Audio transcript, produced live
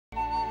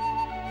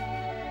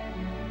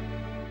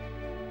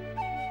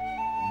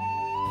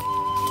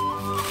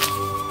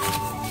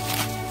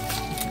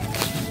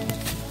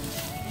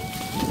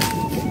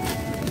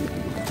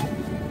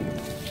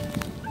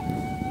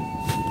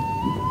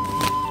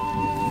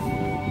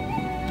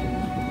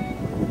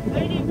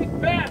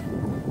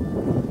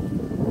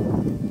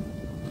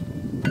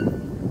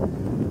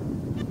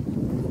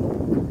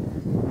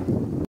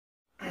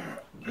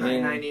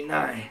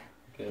9,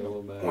 Okay, a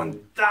little bit.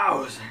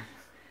 1,000.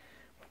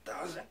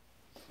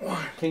 1,001.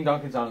 King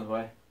Duncan's on his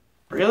way.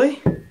 Really?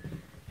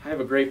 I have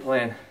a great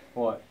plan.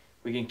 What?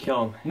 We can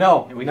kill him.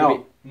 No, And we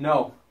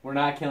no, we're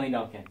not killing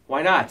Duncan.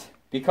 Why not?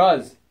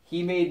 Because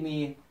he made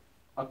me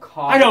a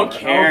call. I don't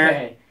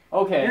care.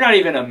 Okay. You're not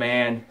even a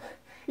man.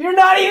 You're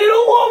not even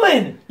a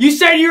woman! You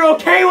said you're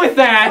okay with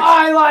that!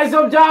 I lie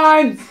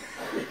sometimes!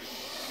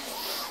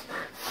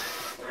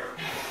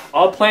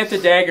 I'll plant the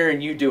dagger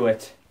and you do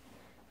it.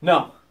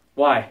 No.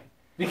 Wwhy?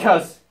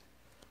 Because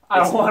I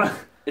don't want to.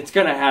 It's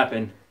gonna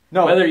happen.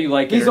 No. Whether you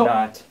like it or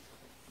not.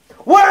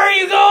 Where are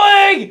you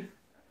going?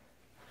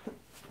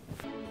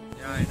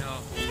 Yeah, I know.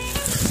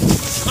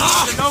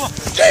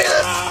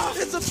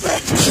 It's a bear!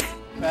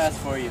 Fast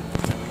for you.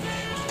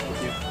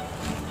 Thank you.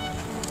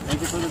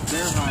 Thank you for the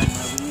bear hide,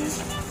 my lead.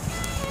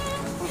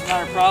 What's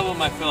not a problem,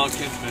 my fellow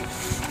kinsman?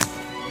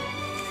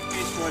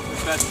 East towards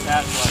Macbeth's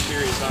castle, I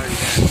fear he's already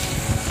there.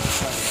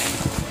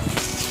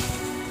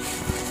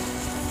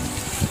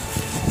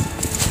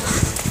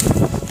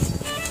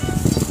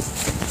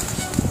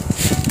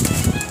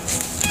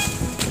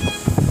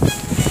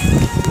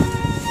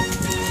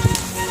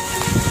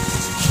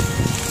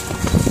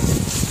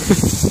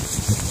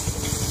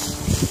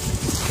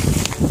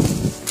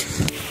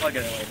 I'll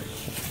get it later.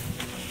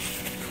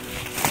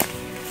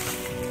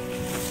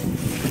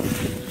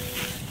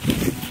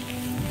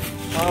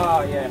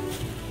 Oh, yeah.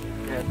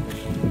 Good.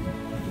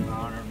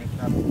 Honor me.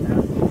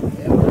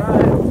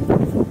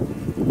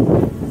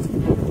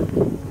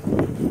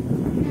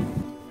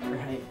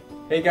 Right.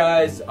 Hey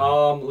guys,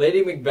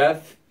 Lady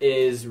Macbeth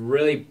is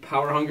really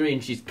power hungry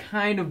and she's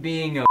kind of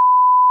being a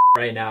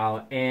right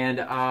now, and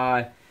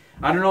I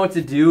don't know what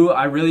to do.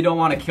 I really don't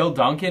want to kill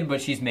Duncan,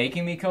 but she's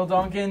making me kill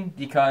Duncan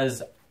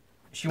because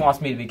she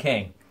wants me to be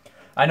king.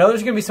 I know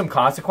there's gonna be some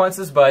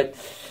consequences, but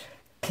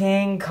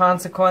king,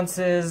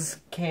 consequences,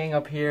 king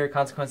up here,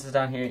 consequences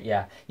down here.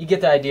 Yeah, you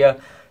get the idea.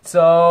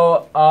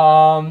 So,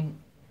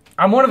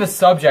 I'm one of his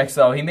subjects,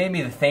 though. He made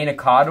me the Thane of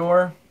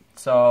Cawdor,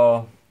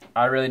 so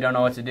I really don't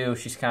know what to do.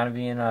 She's kind of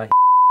being a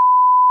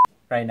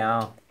right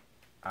now.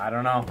 I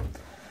don't know.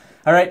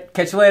 All right,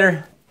 catch you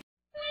later.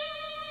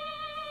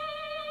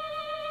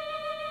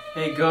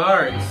 Hey,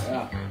 guards.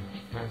 Yeah.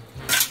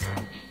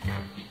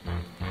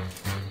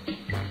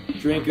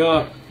 Drink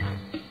up.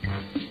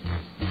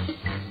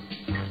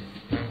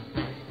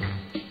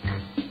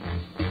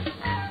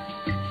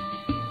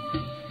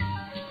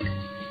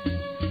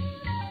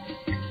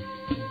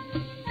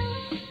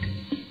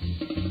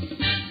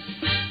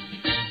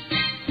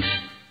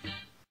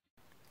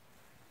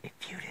 If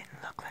you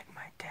didn't look like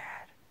my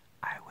dad,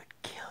 I would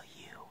kill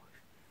you.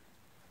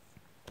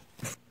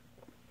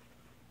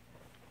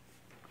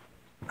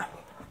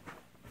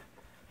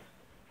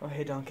 Oh,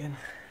 hey, Duncan.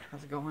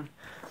 How's it going?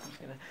 I'm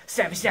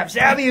just gonna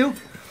stab you!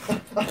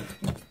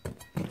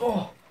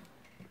 Oh.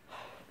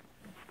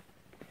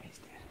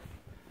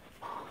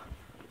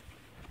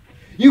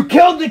 You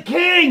killed the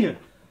king!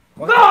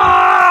 What?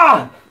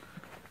 Ah!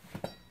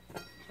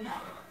 You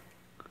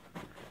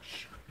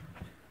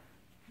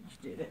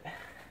did it.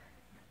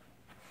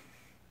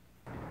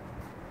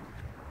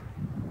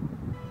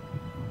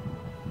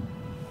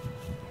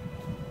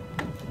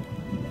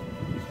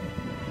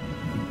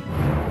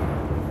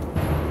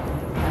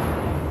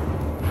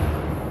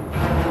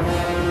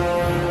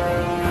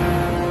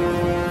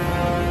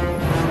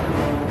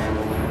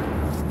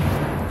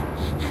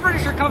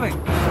 British are coming!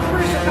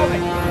 British are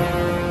coming!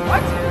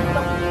 What?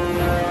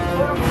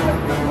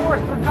 The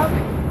north, they're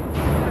coming!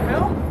 The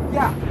hill?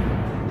 Yeah.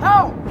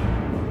 How?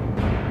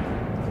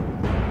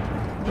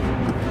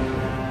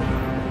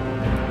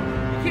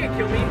 You can't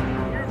kill me.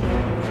 You're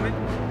human.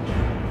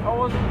 I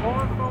wasn't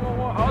born from a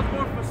war. I was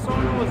born from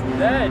someone who was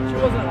dead. She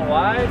wasn't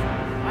alive.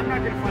 I'm not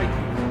gonna fight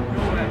you.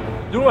 No way.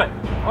 Do it.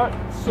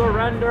 Alright,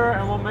 surrender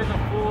and we'll make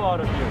a fool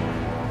out of you.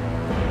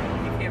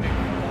 You can't make a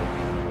fool out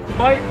of me.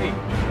 Fight me.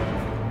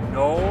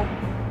 No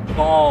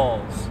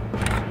balls.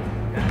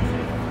 That's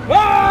it.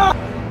 Ah!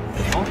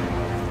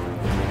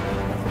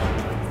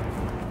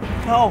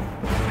 No.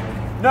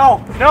 No.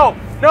 No.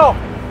 No.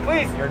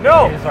 Please. Your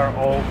No. days are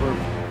over.